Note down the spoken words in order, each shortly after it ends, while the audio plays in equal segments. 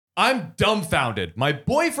I'm dumbfounded. My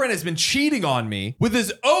boyfriend has been cheating on me with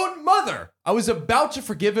his own mother. I was about to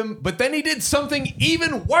forgive him, but then he did something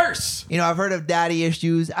even worse. You know, I've heard of daddy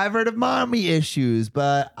issues. I've heard of mommy issues,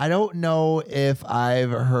 but I don't know if I've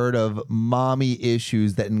heard of mommy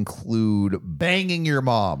issues that include banging your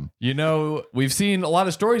mom. You know, we've seen a lot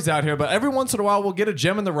of stories out here, but every once in a while we'll get a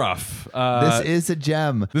gem in the rough. This is a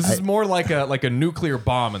gem. This is more like a nuclear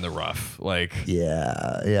bomb in the rough. Like,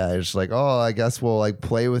 yeah. It's like, oh, I guess we'll like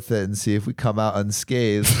play with it and see if we come out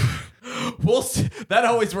unscathed. We'll see. That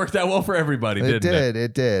always worked out well for everybody, didn't it?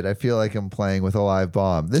 It did. I feel like I'm playing with a live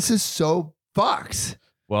bomb. This is so fucked.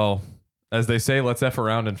 Well, as they say, let's F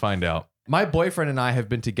around and find out. My boyfriend and I have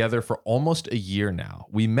been together for almost a year now.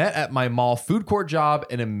 We met at my mall food court job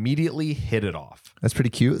and immediately hit it off. That's pretty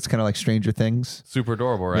cute. It's kind of like Stranger Things. Super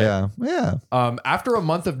adorable, right? Yeah. After a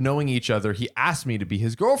month of knowing each other, he asked me to be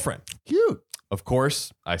his girlfriend. Cute. Of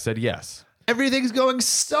course, I said yes. Everything's going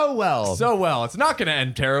so well. So well. It's not going to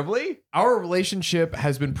end terribly. Our relationship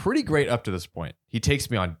has been pretty great up to this point. He takes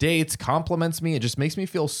me on dates, compliments me, and just makes me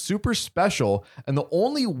feel super special. And the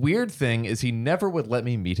only weird thing is he never would let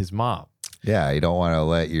me meet his mom. Yeah, you don't want to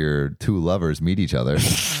let your two lovers meet each other.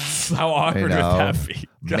 How awkward would that be?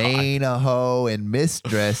 God. Main hoe and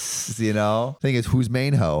mistress, you know. Thing is, who's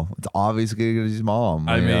main hoe? It's obviously his mom.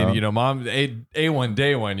 I mean, mom, A1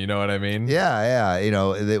 day one, you know what I mean? Yeah. You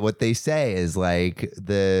know, what they say is like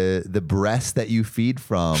the breast that you feed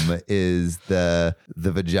from is the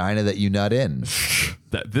vagina that you nut in.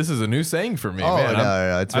 This is a new saying for me, man.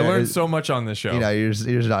 No. I learned so much on this show. You know, you're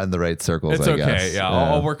just not in the right circles. It's I okay. guess. Yeah,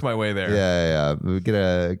 I'll work my way there. Yeah. Get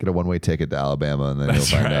a one-way ticket to Alabama, and then you'll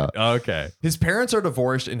find out. Okay. His parents are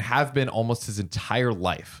divorced and have been almost his entire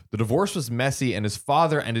life. The divorce was messy, and his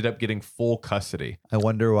father ended up getting full custody. I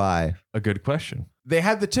wonder why. A good question. They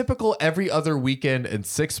had the typical every other weekend and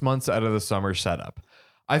 6 months out of the summer setup.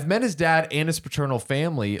 I've met his dad and his paternal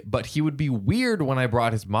family, but he would be weird when I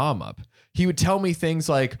brought his mom up. He would tell me things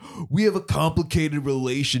like, we have a complicated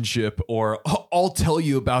relationship, or I'll tell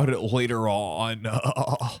you about it later on.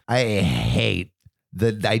 I hate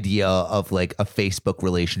the idea of like a Facebook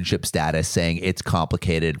relationship status saying it's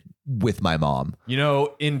complicated with my mom. You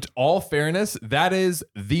know, in all fairness, that is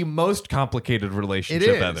the most complicated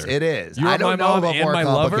relationship ever. It is. You're I don't my know mom about and more my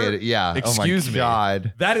complicated. lover? Yeah. Excuse me.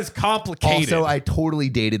 God. That is complicated. Also, I totally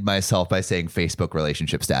dated myself by saying Facebook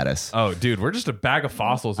relationship status. Oh, dude, we're just a bag of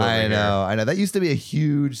fossils over here. I know. That used to be a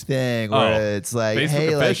huge thing where it's like, Facebook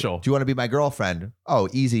hey, official. like, do you want to be my girlfriend? Oh,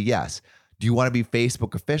 easy, yes. Do you want to be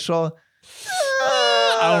Facebook official?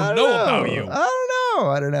 I don't know about you.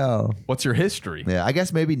 I don't know. What's your history? Yeah, I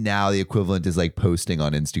guess maybe now the equivalent is like posting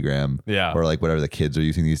on Instagram. Yeah. Or like whatever the kids are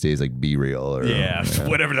using these days, like Be Real or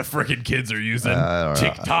whatever the freaking kids are using.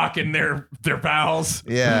 TikTok and their pals.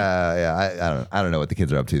 Yeah. I don't know what the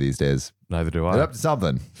kids are up to these days. Neither do I. They're up to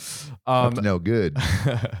something. Up to no good.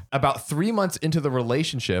 About 3 months into the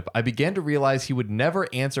relationship, I began to realize he would never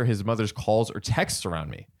answer his mother's calls or texts around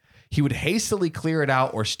me. He would hastily clear it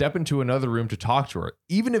out or step into another room to talk to her,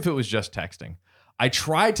 even if it was just texting. I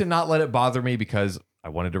tried to not let it bother me because I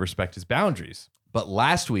wanted to respect his boundaries. But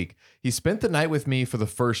last week, he spent the night with me for the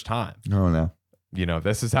first time. Oh, no. You know,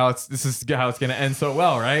 this is how it's going to end so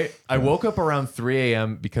well, right? I woke up around 3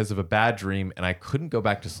 a.m. because of a bad dream, and I couldn't go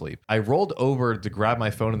back to sleep. I rolled over to grab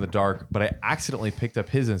my phone in the dark, but I accidentally picked up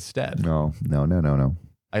his instead. No.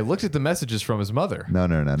 I looked at the messages from his mother.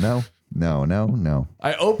 No.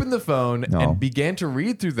 I opened the phone and began to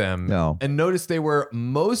read through them and noticed they were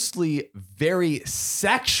mostly very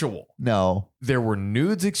sexual. No. There were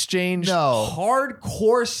nudes exchanged, No.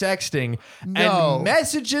 hardcore sexting, and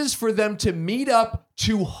messages for them to meet up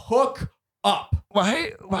to hook up.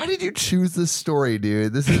 Why did you choose this story,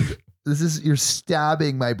 dude? This is you're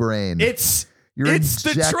stabbing my brain. You're it's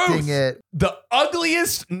the truth. It. The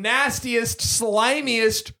ugliest, nastiest,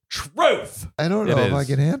 slimiest truth. I don't know if I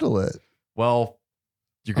can handle it. Well,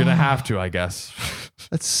 you're going to have to, I guess.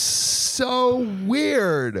 That's so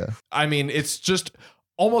weird. I mean, it's just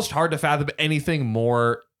almost hard to fathom anything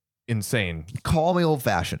more insane. Call me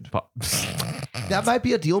old-fashioned. That might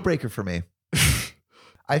be a deal breaker for me.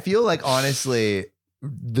 I feel like, honestly,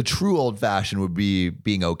 the true old-fashioned would be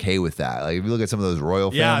being okay with that. Like, if you look at some of those royal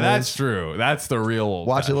families. Yeah, that's true. That's the real old-fashioned.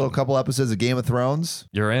 Watch a little couple episodes of Game of Thrones.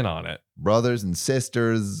 You're in on it. Brothers and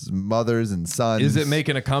sisters, mothers and sons. Is it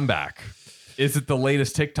making a comeback? Is it the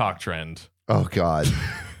latest TikTok trend? Oh, God.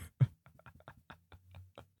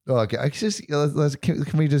 Okay,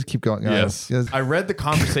 can we just keep going? Yes. I read the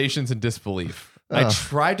conversations in disbelief. I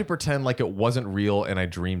tried to pretend like it wasn't real and I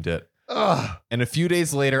dreamed it. And a few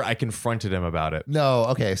days later, I confronted him about it. No,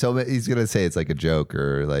 okay. So he's going to say it's like a joke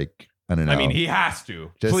or like, I don't know. I mean, he has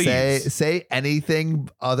to. Just Please. say anything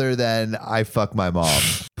other than I fuck my mom.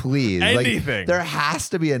 Please. Anything. Like, there has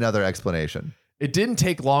to be another explanation. It didn't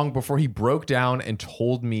take long before he broke down and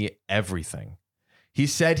told me everything. He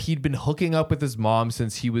said he'd been hooking up with his mom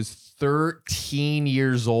since he was 13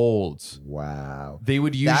 years old. Wow. They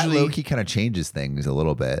would usually... That low-key kind of changes things a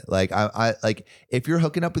little bit. Like, I like, if you're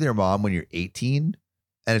hooking up with your mom when you're 18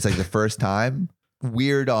 and it's like the first time,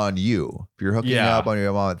 weird on you. If you're hooking up on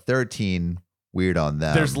your mom at 13, weird on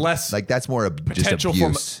them. There's less like that's more potential just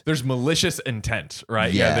abuse. for there's malicious intent,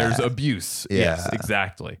 right? Yeah. There's abuse. Yeah. Yes,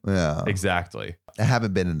 exactly. Yeah. Exactly. I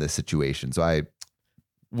haven't been in this situation, so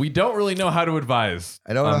we don't really know how to advise.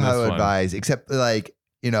 I don't know how to advise, except like,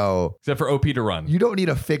 except for OP to run. You don't need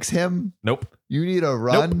to fix him. Nope. You need to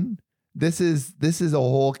run. Nope. This is a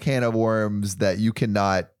whole can of worms that you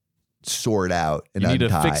cannot sort out and you need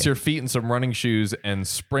untie. to fix your feet in some running shoes and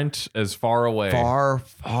sprint as far away. Far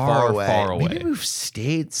away. Maybe move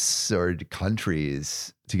states or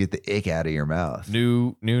countries to get the ick out of your mouth.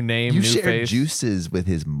 New name, you new shared face. Juices with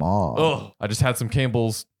his mom. Oh, I just had some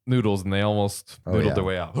Campbell's noodles and they almost noodled their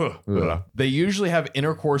way out. They usually have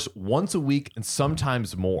intercourse once a week and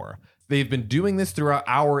sometimes more. They've been doing this throughout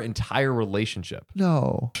our entire relationship.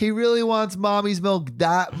 No, he really wants mommy's milk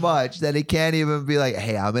that much that he can't even be like,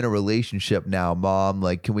 hey, I'm in a relationship now, mom.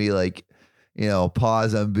 Like, can we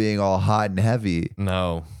pause on being all hot and heavy?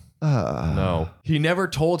 No. No. He never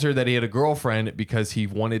told her that he had a girlfriend because he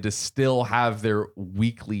wanted to still have their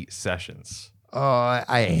weekly sessions. Oh,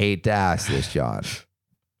 I hate to ask this, John.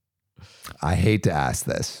 I hate to ask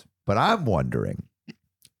this, but I'm wondering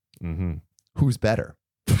who's better.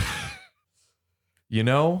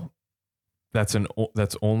 That's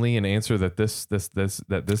only an answer that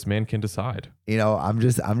this man can decide. I'm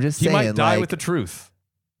just he saying, might die with the truth.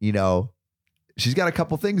 She's got a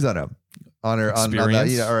couple things on him, on her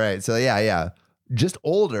experience. all right, so yeah, just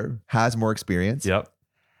older, has more experience. Yep.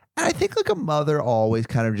 And I think like a mother always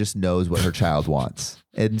kind of just knows what her child wants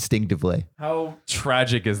instinctively. How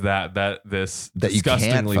tragic is that this that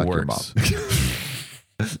disgustingly you can't fuck works? Your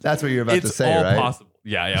mom. That's what you're about to say, all right? Possible.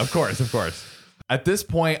 Yeah, of course. At this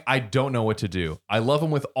point, I don't know what to do. I love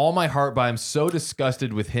him with all my heart, but I'm so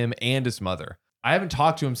disgusted with him and his mother. I haven't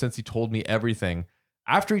talked to him since he told me everything.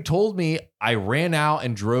 After he told me, I ran out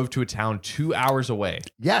and drove to a town 2 hours away.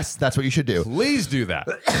 Yes, that's what you should do. Please do that.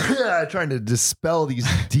 Trying to dispel these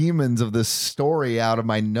demons of this story out of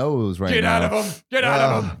my nose right now. Get out of him. Get out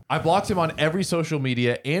of him. I blocked him on every social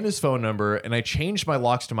media and his phone number, and I changed my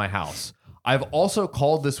locks to my house. I've also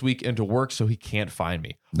called this week into work so he can't find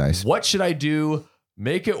me. Nice. What should I do?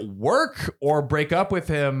 Make it work or break up with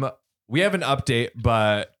him? We have an update,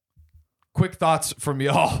 but quick thoughts from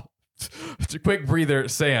y'all. It's a quick breather.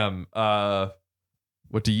 Sam,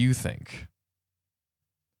 what do you think?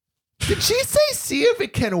 Did she say see if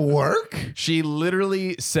it can work? She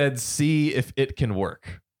literally said see if it can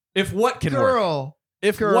work. If what can work.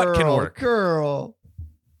 If what can work. Girl.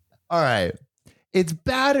 All right. It's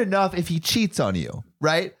bad enough if he cheats on you,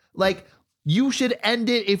 right? Like, you should end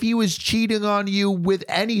it if he was cheating on you with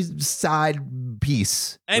any side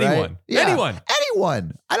piece. Anyone. Right? Yeah.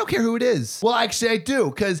 Anyone. I don't care who it is. Well, actually, I do,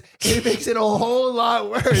 because it makes it a whole lot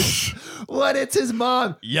worse when it's his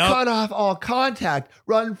mom. Yep. Cut off all contact.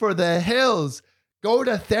 Run for the hills. Go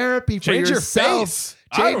to therapy for Change yourself. your face.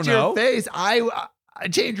 Change your face. I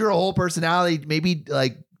change your whole personality. Maybe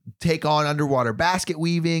like take on underwater basket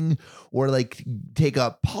weaving or like take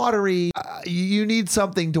up pottery. You need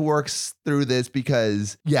something to work through this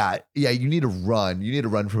because you need to run. You need to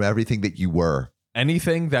run from everything that you were.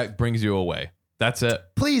 Anything that brings you away. That's it.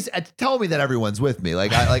 Please tell me that everyone's with me.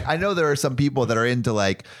 I know there are some people that are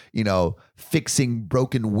into fixing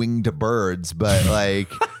broken winged birds, but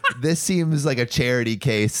this seems like a charity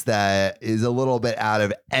case that is a little bit out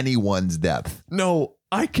of anyone's depth. No,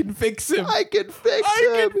 I can fix him. I can fix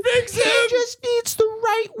him. He just needs the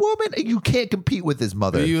right woman. You can't compete with his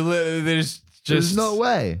mother. There's no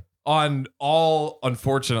way. On all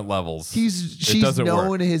unfortunate levels. She's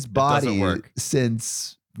known his body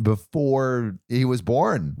since before he was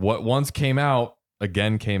born. What once came out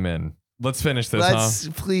again came in. Let's finish this.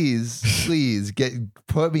 Please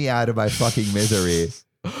put me out of my fucking misery.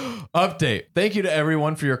 Update. Thank you to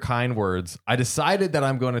everyone for your kind words. I decided that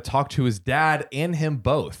I'm going to talk to his dad and him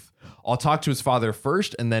both. I'll talk to his father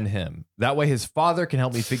first and then him. That way his father can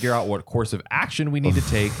help me figure out what course of action we need to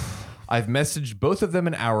take. I've messaged both of them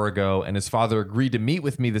an hour ago and his father agreed to meet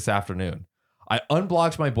with me this afternoon. I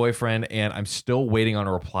unblocked my boyfriend and I'm still waiting on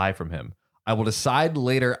a reply from him. I will decide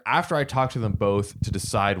later after I talk to them both to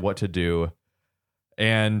decide what to do.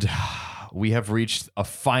 And we have reached a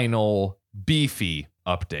final beefy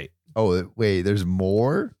update. Oh, wait, there's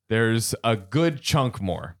more? There's a good chunk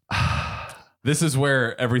more. This is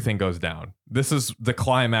where everything goes down. This is the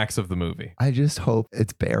climax of the movie. I just hope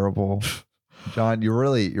it's bearable. John, you're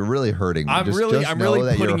really hurting me. I'm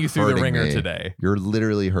really putting you through the ringer today. You're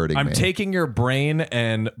literally hurting me. I'm taking your brain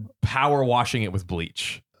and power washing it with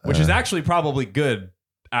bleach, which is actually probably good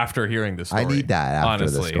after hearing this story. I need that after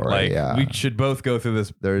the story. We should both go through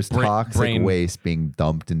this. There's toxic waste being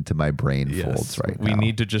dumped into my brain folds right now. We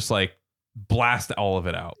need to just blast all of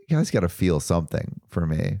it out. You guys got to feel something for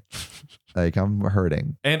me. I'm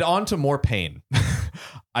hurting. And on to more pain.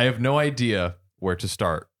 I have no idea where to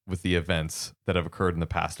start with the events that have occurred in the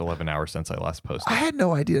past 11 hours since I last posted. I had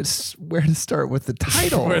no idea where to start with the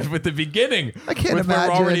title. with the beginning. I can't imagine where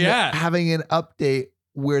we're already at. Having an update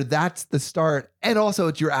where that's the start. And also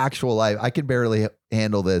it's your actual life. I can barely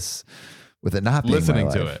handle this with it not being listening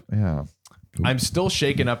my to life. it. Yeah. I'm still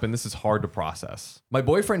shaken up and this is hard to process. My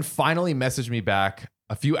boyfriend finally messaged me back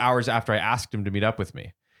a few hours after I asked him to meet up with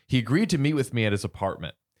me. He agreed to meet with me at his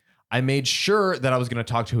apartment. I made sure that I was going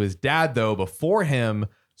to talk to his dad, though, before him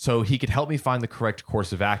so he could help me find the correct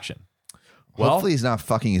course of action. Well, hopefully he's not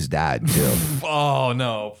fucking his dad, too. Oh,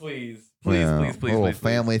 no. Please. Please.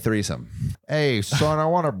 Family threesome. Hey, son, I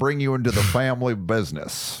want to bring you into the family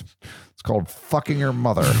business. It's called fucking your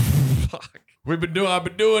mother. Fuck. I've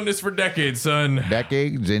been doing this for decades, son.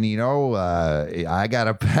 Decades, and I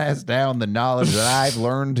gotta pass down the knowledge that I've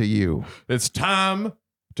learned to you. It's time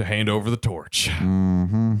to hand over the torch.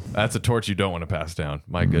 Mm-hmm. That's a torch you don't want to pass down.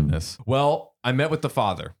 My goodness. Well, I met with the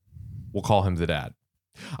father. We'll call him the dad.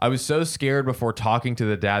 I was so scared before talking to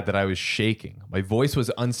the dad that I was shaking. My voice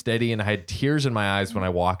was unsteady and I had tears in my eyes when I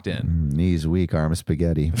walked in. Knees weak, arm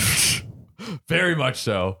spaghetti. Very much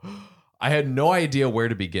so. I had no idea where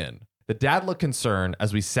to begin. The dad looked concerned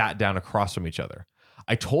as we sat down across from each other.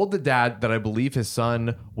 I told the dad that I believe his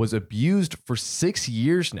son was abused for 6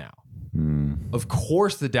 years now. Of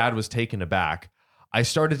course, the dad was taken aback. I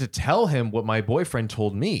started to tell him what my boyfriend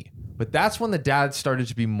told me, but that's when the dad started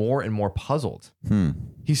to be more and more puzzled.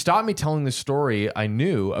 He stopped me telling the story I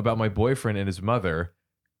knew about my boyfriend and his mother,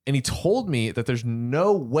 and he told me that there's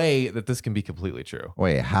no way that this can be completely true.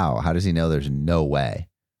 Wait, how? How does he know there's no way?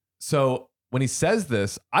 So when he says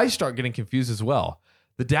this, I start getting confused as well.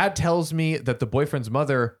 The dad tells me that the boyfriend's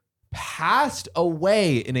mother passed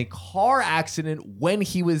away in a car accident when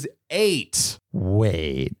he was 8.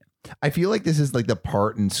 Wait. I feel like this is like the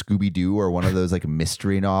part in Scooby-Doo or one of those like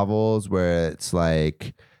mystery novels where it's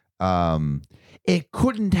like, it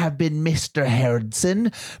couldn't have been Mr.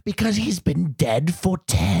 Harrison because he's been dead for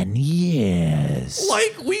 10 years.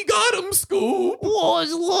 Like we got him, Scoob.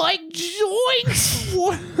 Was like joints.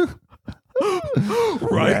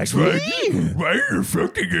 Right, Shaggy? Why are you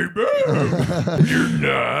fucking your mom? You're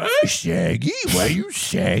not? Shaggy, why are you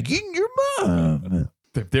shagging your mom?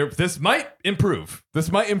 This might improve.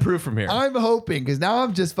 This might improve from here. I'm hoping, because now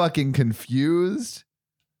I'm just fucking confused.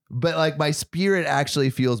 But like my spirit actually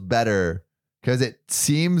feels better because it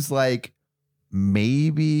seems like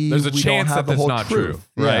maybe there's a chance that that's not truth.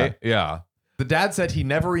 True, right? Yeah. The dad said he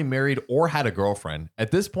never remarried or had a girlfriend.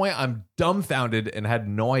 At this point, I'm dumbfounded and had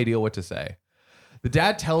no idea what to say. The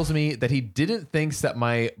dad tells me that he didn't think that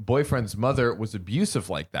my boyfriend's mother was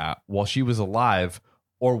abusive like that while she was alive,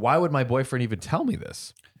 or why would my boyfriend even tell me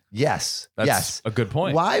this? Yes. That's a good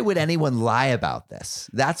point. Why would anyone lie about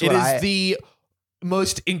this? That's what it is the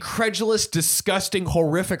most incredulous, disgusting,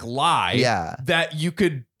 horrific lie that you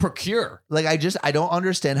could procure. Like I don't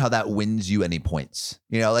understand how that wins you any points.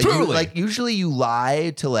 You know, like usually you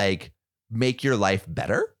lie to like make your life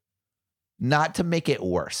better, not to make it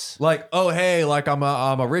worse. Like, oh hey, like I'm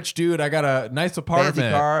a rich dude. I got a nice apartment.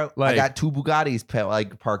 Fancy car. Like, I got 2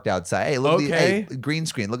 Bugattis parked outside. Hey, look at these green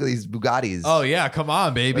screen. Look at these Bugattis. Oh yeah, come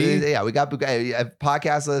on, baby. Yeah, we got Bugatti.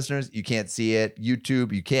 Podcast listeners, you can't see it.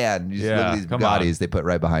 YouTube, you can. You just look at these Bugattis they put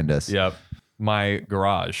right behind us. Yep. My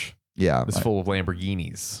garage. Yeah. It's full of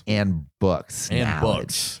Lamborghinis. And books. And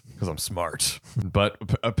books. Because I'm smart. But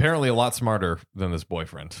apparently a lot smarter than this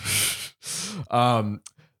boyfriend.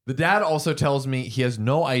 The dad also tells me he has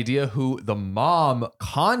no idea who the mom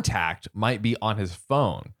contact might be on his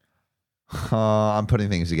phone. I'm putting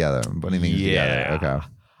things together. Okay.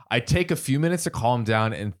 I take a few minutes to calm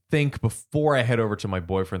down and think before I head over to my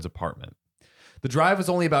boyfriend's apartment. The drive was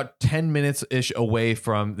only about 10 minutes-ish away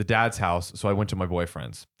from the dad's house, so I went to my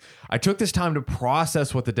boyfriend's. I took this time to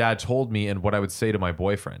process what the dad told me and what I would say to my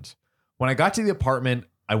boyfriend. When I got to the apartment,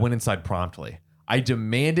 I went inside promptly. I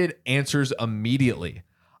demanded answers immediately.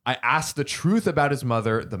 I asked the truth about his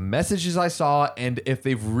mother, the messages I saw, and if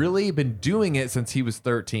they've really been doing it since he was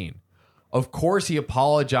 13. Of course, he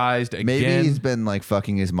apologized again. Maybe he's been like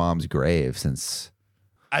fucking his mom's grave since.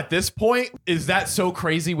 At this point, is that so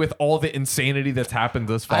crazy with all the insanity that's happened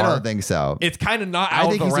thus far? I don't think so. It's kind of not out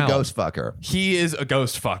of the realm. I think he's a ghost fucker. He is a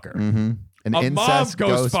ghost fucker. Mm-hmm. An incest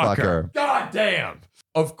ghost fucker. God damn.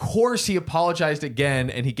 Of course, he apologized again,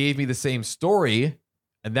 and he gave me the same story,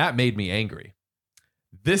 and that made me angry.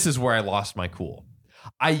 This is where I lost my cool.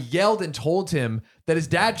 I yelled and told him that his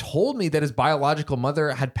dad told me that his biological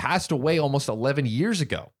mother had passed away almost 11 years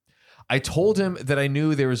ago. I told him that I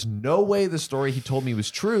knew there was no way the story he told me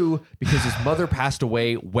was true because his mother passed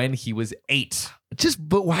away when he was 8.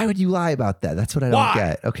 But why would you lie about that? That's what I don't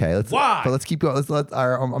get. Okay, let's keep going.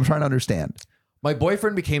 I'm trying to understand. My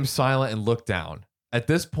boyfriend became silent and looked down. At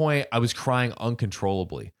this point, I was crying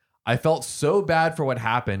uncontrollably. I felt so bad for what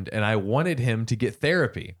happened, and I wanted him to get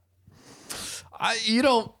therapy. I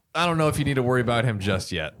don't know if you need to worry about him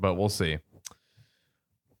just yet, but we'll see.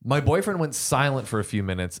 My boyfriend went silent for a few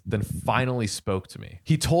minutes, then finally spoke to me.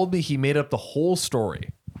 He told me he made up the whole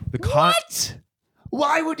story. What?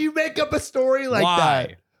 Why would you make up a story like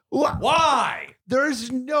that? Why?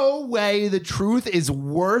 There's no way the truth is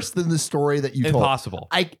worse than the story that you told. Impossible.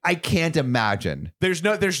 I can't imagine. There's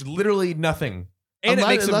literally nothing. And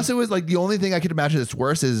unless it was like the only thing I could imagine that's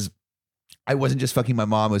worse is I wasn't just fucking my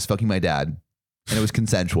mom, I was fucking my dad. And it was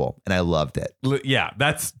consensual, and I loved it. Yeah,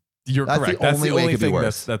 you're correct. That's the only thing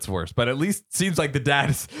that's worse. But at least seems like the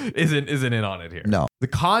dad isn't in on it here. No. The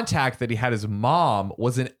contact that he had his mom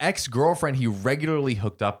was an ex-girlfriend he regularly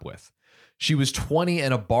hooked up with. She was 20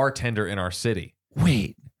 and a bartender in our city.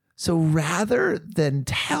 Wait, so rather than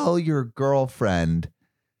tell your girlfriend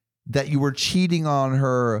that you were cheating on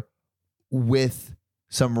her with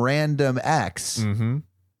some random ex,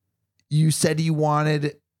 you said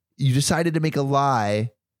you decided to make a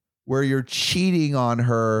lie where you're cheating on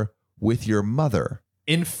her with your mother.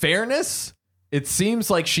 In fairness, it seems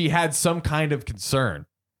like she had some kind of concern,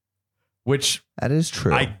 which that is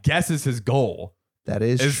true. I guess is his goal. That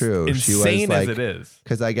is true. Insane she was like, as it is,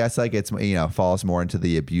 because I guess like it's falls more into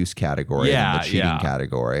the abuse category than the cheating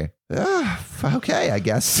category. Okay, I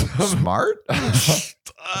guess smart.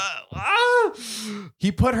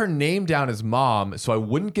 He put her name down as mom so I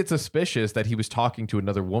wouldn't get suspicious that he was talking to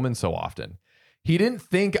another woman so often. He didn't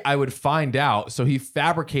think I would find out, so he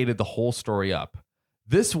fabricated the whole story up.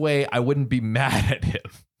 This way, I wouldn't be mad at him.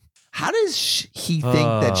 How does he think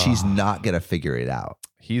that she's not going to figure it out?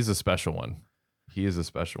 He's a special one. He is a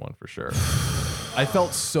special one for sure. I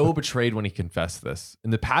felt so betrayed when he confessed this. In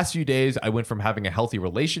the past few days, I went from having a healthy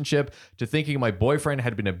relationship to thinking my boyfriend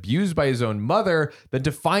had been abused by his own mother, then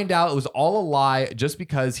to find out it was all a lie just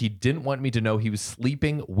because he didn't want me to know he was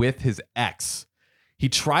sleeping with his ex. He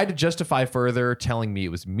tried to justify further, telling me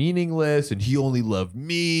it was meaningless and he only loved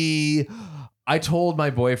me. I told my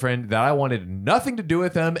boyfriend that I wanted nothing to do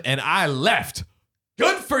with him and I left.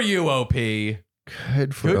 Good for you, OP.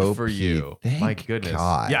 Good for you. My goodness.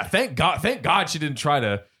 God. Yeah, thank God she didn't try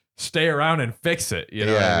to stay around and fix it. You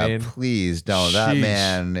know what I mean? Please don't. That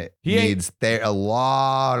man needs a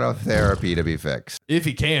lot of therapy to be fixed. If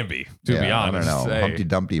he can be, to be honest. I don't know. Humpty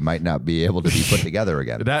Dumpty might not be able to be put together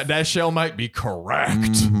again. That shell might be correct.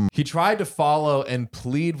 Mm-hmm. He tried to follow and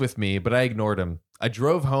plead with me, but I ignored him. I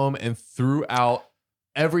drove home and threw out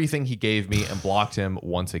everything he gave me and blocked him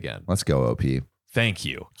once again. Let's go, OP. Thank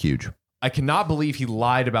you. Huge. I cannot believe he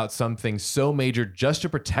lied about something so major just to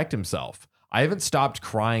protect himself. I haven't stopped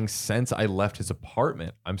crying since I left his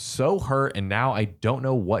apartment. I'm so hurt, and now I don't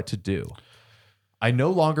know what to do. I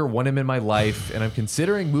no longer want him in my life, and I'm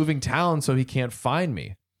considering moving town so he can't find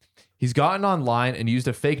me. He's gotten online and used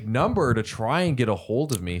a fake number to try and get a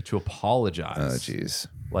hold of me to apologize. Oh, jeez.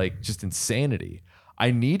 Like, just insanity.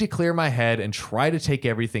 I need to clear my head and try to take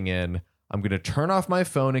everything in. I'm going to turn off my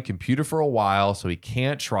phone and computer for a while so he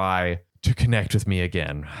can't try to connect with me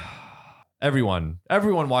again. Everyone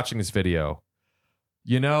watching this video,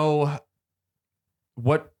 you know,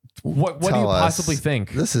 what do you possibly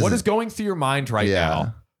think? What is going through your mind right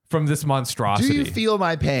now from this monstrosity? Do you feel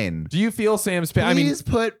my pain? Do you feel Sam's pain? Please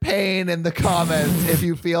put pain in the comments if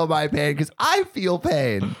you feel my pain, because I feel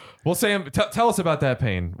pain. Well, Sam, tell us about that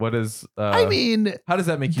pain. What is? How does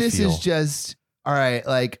that make you feel? This is just all right.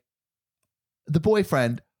 Like the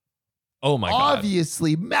boyfriend. Oh my God.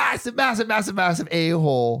 Obviously, massive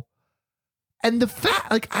a-hole. And the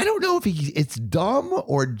fact, like, I don't know if it's dumb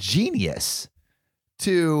or genius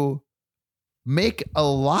to make a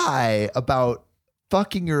lie about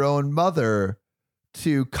fucking your own mother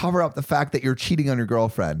to cover up the fact that you're cheating on your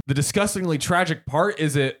girlfriend. The disgustingly tragic part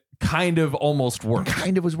is it kind of almost worked. It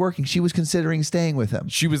kind of was working. She was considering staying with him.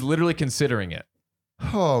 She was literally considering it.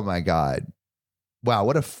 Oh my God. Wow,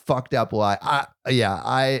 what a fucked up lie.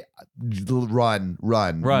 I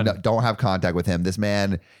run. No, don't have contact with him. This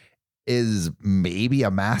man is maybe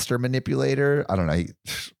a master manipulator. I don't know.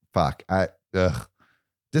 Fuck.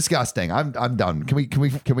 Disgusting. I'm done. Can we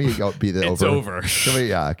go be the It's over. Can we?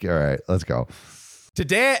 Yeah. All right. Let's go.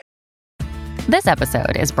 Today. This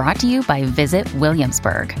episode is brought to you by Visit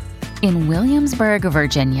Williamsburg. In Williamsburg,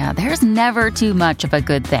 Virginia, there's never too much of a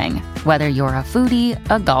good thing. Whether you're a foodie,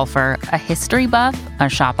 a golfer, a history buff, a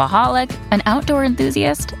shopaholic, an outdoor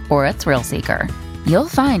enthusiast, or a thrill seeker, you'll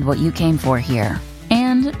find what you came for here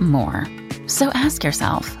and more. So ask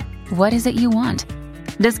yourself, what is it you want?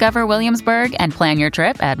 Discover Williamsburg and plan your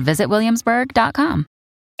trip at visitwilliamsburg.com.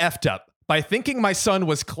 Effed up by thinking my son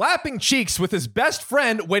was clapping cheeks with his best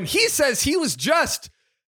friend when he says he was just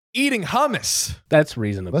eating hummus. That's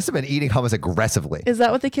reasonable. Must have been eating hummus aggressively. Is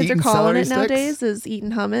that what the kids Eating are calling it celery sticks? nowadays? Is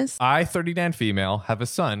eating hummus? I, 39 female, have a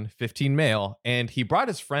son, 15 male, and he brought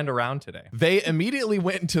his friend around today. They immediately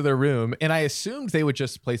went into their room, and I assumed they would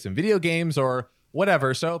just play some video games or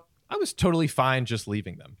whatever, so I was totally fine just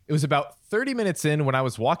leaving them. It was about 30 minutes in when I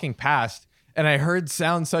was walking past, and I heard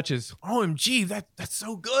sounds such as, OMG, that's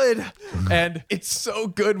so good. And it's so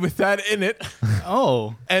good with that in it.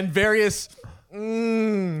 Oh. And various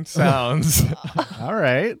sounds. All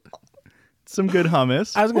right. Some good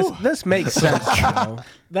hummus. I was gonna say, this makes sense.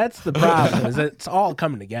 That's the problem, is it's all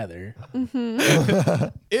coming together.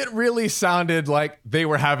 It really sounded like they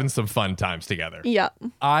were having some fun times together. Yeah.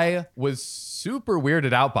 I was super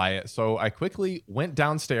weirded out by it, so I quickly went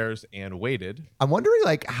downstairs and waited. I'm wondering,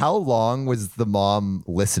 like, how long was the mom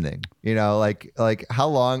listening? You know, like how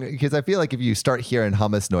long? Because I feel like if you start hearing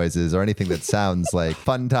hummus noises or anything that sounds like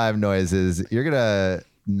fun time noises, you're gonna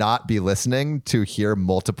not be listening to hear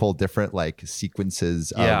multiple different like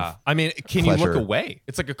sequences. Yeah, I mean, can pleasure. you look away?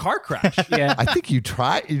 It's like a car crash. Yeah. I think you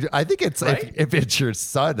try. I think it's Right? if it's your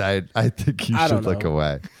son, I think you I should don't look know.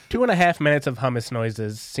 away. 2.5 minutes of hummus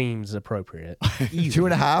noises seems appropriate. Easy.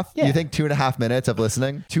 2.5? Yeah. You think 2.5 minutes of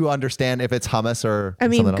listening to understand if it's hummus or I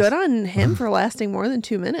mean, something good else? on him for lasting more than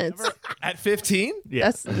 2 minutes. At 15?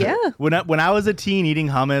 Yeah. That's yeah. When I was a teen eating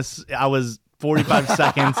hummus, I was 45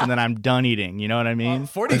 seconds and then I'm done eating. You know what I mean?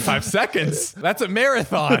 45 seconds. That's a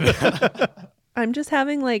marathon. I'm just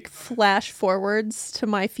having like flash forwards to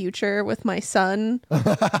my future with my son.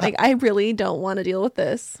 Like, I really don't want to deal with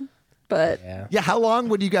this. But Yeah. Yeah, how long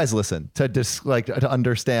would you guys listen to to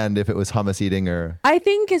understand if it was hummus eating or? I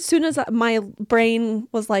think as soon as my brain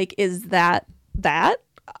was like, is that?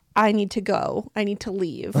 I need to go. I need to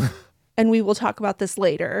leave. And we will talk about this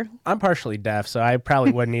later. I'm partially deaf, so I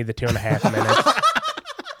probably wouldn't need the 2.5 minutes.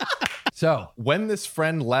 So when this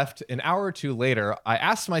friend left an hour or two later, I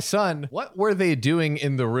asked my son, what were they doing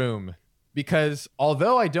in the room? Because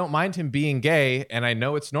although I don't mind him being gay, and I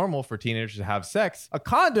know it's normal for teenagers to have sex, a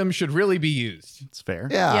condom should really be used. It's fair.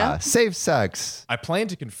 Yeah, safe sex. I plan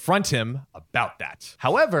to confront him about that.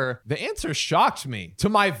 However, the answer shocked me to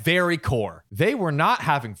my very core. They were not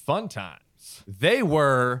having fun times. They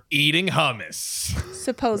were eating hummus.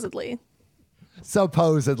 Supposedly.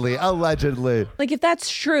 Supposedly, allegedly. Like, if that's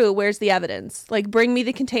true, where's the evidence? Like, bring me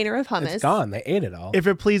the container of hummus. It's gone. They ate it all. If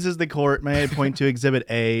it pleases the court, may I point to Exhibit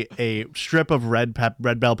A, a strip of red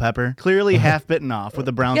bell pepper, clearly half bitten off with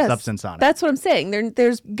a brown Yes, substance on it. that's what I'm saying.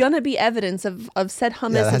 There's gonna be evidence of said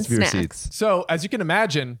hummus Yeah, that has and to be snacks. receipts. So, as you can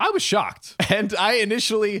imagine, I was shocked. And I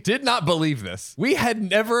initially did not believe this. We had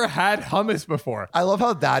never had hummus before. I love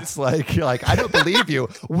how that's like, you're like, I don't believe you.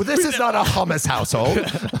 Well, this is not a hummus household.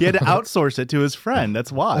 He had to outsource it to his friend.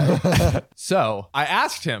 That's why. So I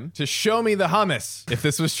asked him to show me the hummus if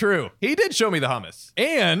this was true. He did show me the hummus.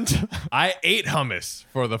 And I ate hummus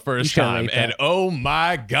for the first should've time. ate And that. oh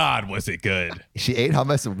my God, was it good. She ate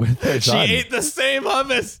hummus with her She son. ate the same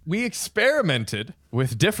hummus. We experimented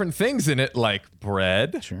with different things in it like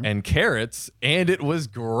bread and carrots, and it was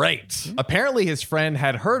great. Apparently his friend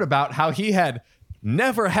had heard about how he had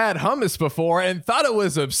never had hummus before and thought it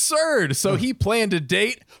was absurd. So he planned a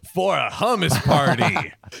date for a hummus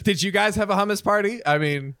party. Did you guys have a hummus party? I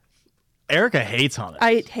mean, Erica hates hummus.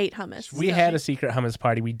 I hate hummus. We had a secret hummus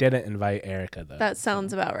party. We didn't invite Erica, though. That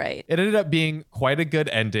sounds about right. it ended up being quite a good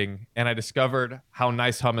ending, and I discovered how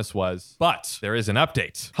nice hummus was. But there is an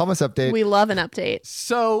update. Hummus update. We love an update.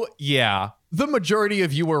 So, yeah, the majority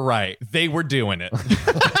of you were right. They were doing it.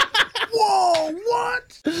 Whoa,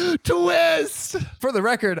 what? Twist. For the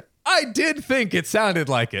record, I did think it sounded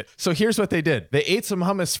like it. So here's what they did. They ate some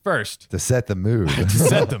hummus first. To set the mood. To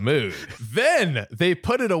set the mood. Then they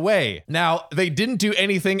put it away. Now, they didn't do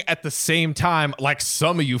anything at the same time like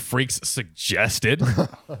some of you freaks suggested.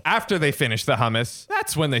 After they finished the hummus,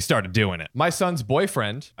 that's when they started doing it. My son's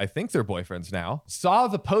boyfriend, I think they're boyfriends now, saw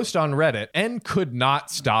the post on Reddit and could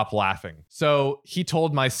not stop laughing. So he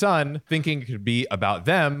told my son, thinking it could be about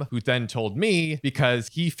them, who then told me because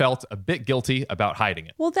he felt a bit guilty about hiding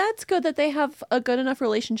it. Well, that's good that they have a good enough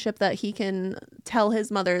relationship that he can tell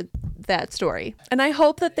his mother that story. And I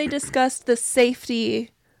hope that they discussed the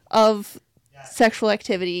safety of sexual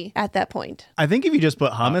activity at that point. I think if you just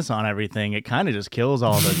put hummus on everything, it kind of just kills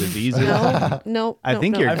all the diseases. No. I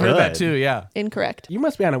think you're I've good. heard that too, yeah. Incorrect. You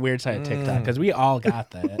must be on a weird side of TikTok because we all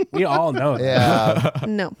got that. We all know that. Yeah.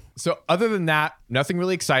 No. So other than that, nothing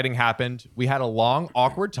really exciting happened. We had a long,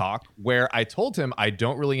 awkward talk where I told him I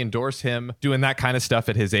don't really endorse him doing that kind of stuff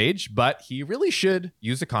at his age, but he really should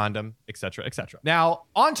use a condom, etc., etc. Now,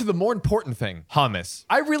 on to the more important thing, hummus.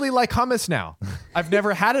 I really like hummus now. I've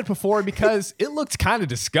never had it before because it looked kind of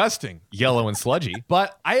disgusting, yellow and sludgy,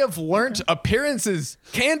 but I have learned appearances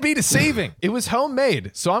can be deceiving. It was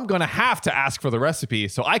homemade, so I'm going to have to ask for the recipe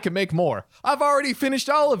so I can make more. I've already finished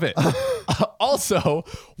all of it. Also,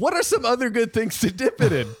 what are some other good things to dip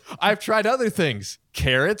it in? I've tried other things.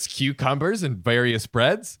 Carrots, cucumbers, and various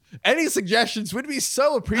breads. Any suggestions would be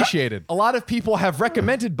so appreciated. A lot of people have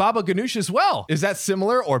recommended baba ganoush as well. Is that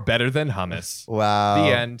similar or better than hummus? Wow.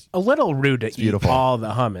 The end. A little rude to eat beautiful. all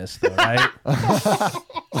the hummus, though, right?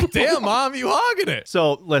 Damn, Mom, you hogging it.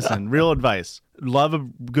 So listen, real advice. Love a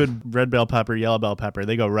good red bell pepper, yellow bell pepper.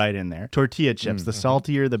 They go right in there. Tortilla chips, the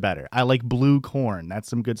saltier, the better. I like blue corn. That's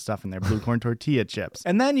some good stuff in there. Blue corn tortilla chips.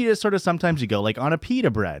 And then you just sort of sometimes you go like on a pita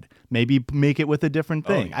bread. Maybe make it with a different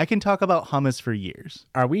thing. I can talk about hummus for years.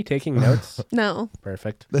 Are we taking notes? No.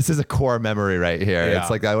 Perfect. This is a core memory right here. Yeah. It's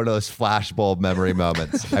like one of those flashbulb memory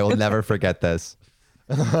moments. I will never forget this.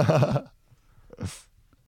 And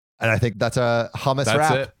I think that's a hummus That's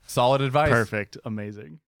wrap. it. Solid advice. Perfect.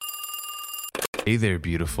 Amazing. Hey there,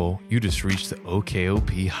 beautiful. You just reached the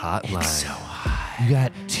OKOP hotline. You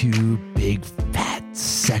got two big, fat,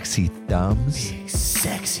 sexy thumbs.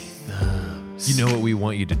 Sexy thumbs. You know what we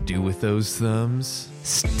want you to do with those thumbs?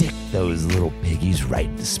 Stick those little piggies right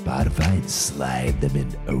into Spotify and slide them in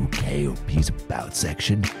OKOP's About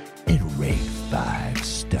section and rate 5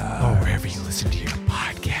 stars. Or wherever you listen to your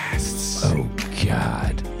podcasts. Oh,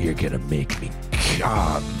 God. You're going to make me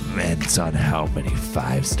comment on how many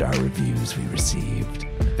 5-star reviews we received.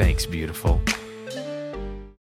 Thanks, beautiful.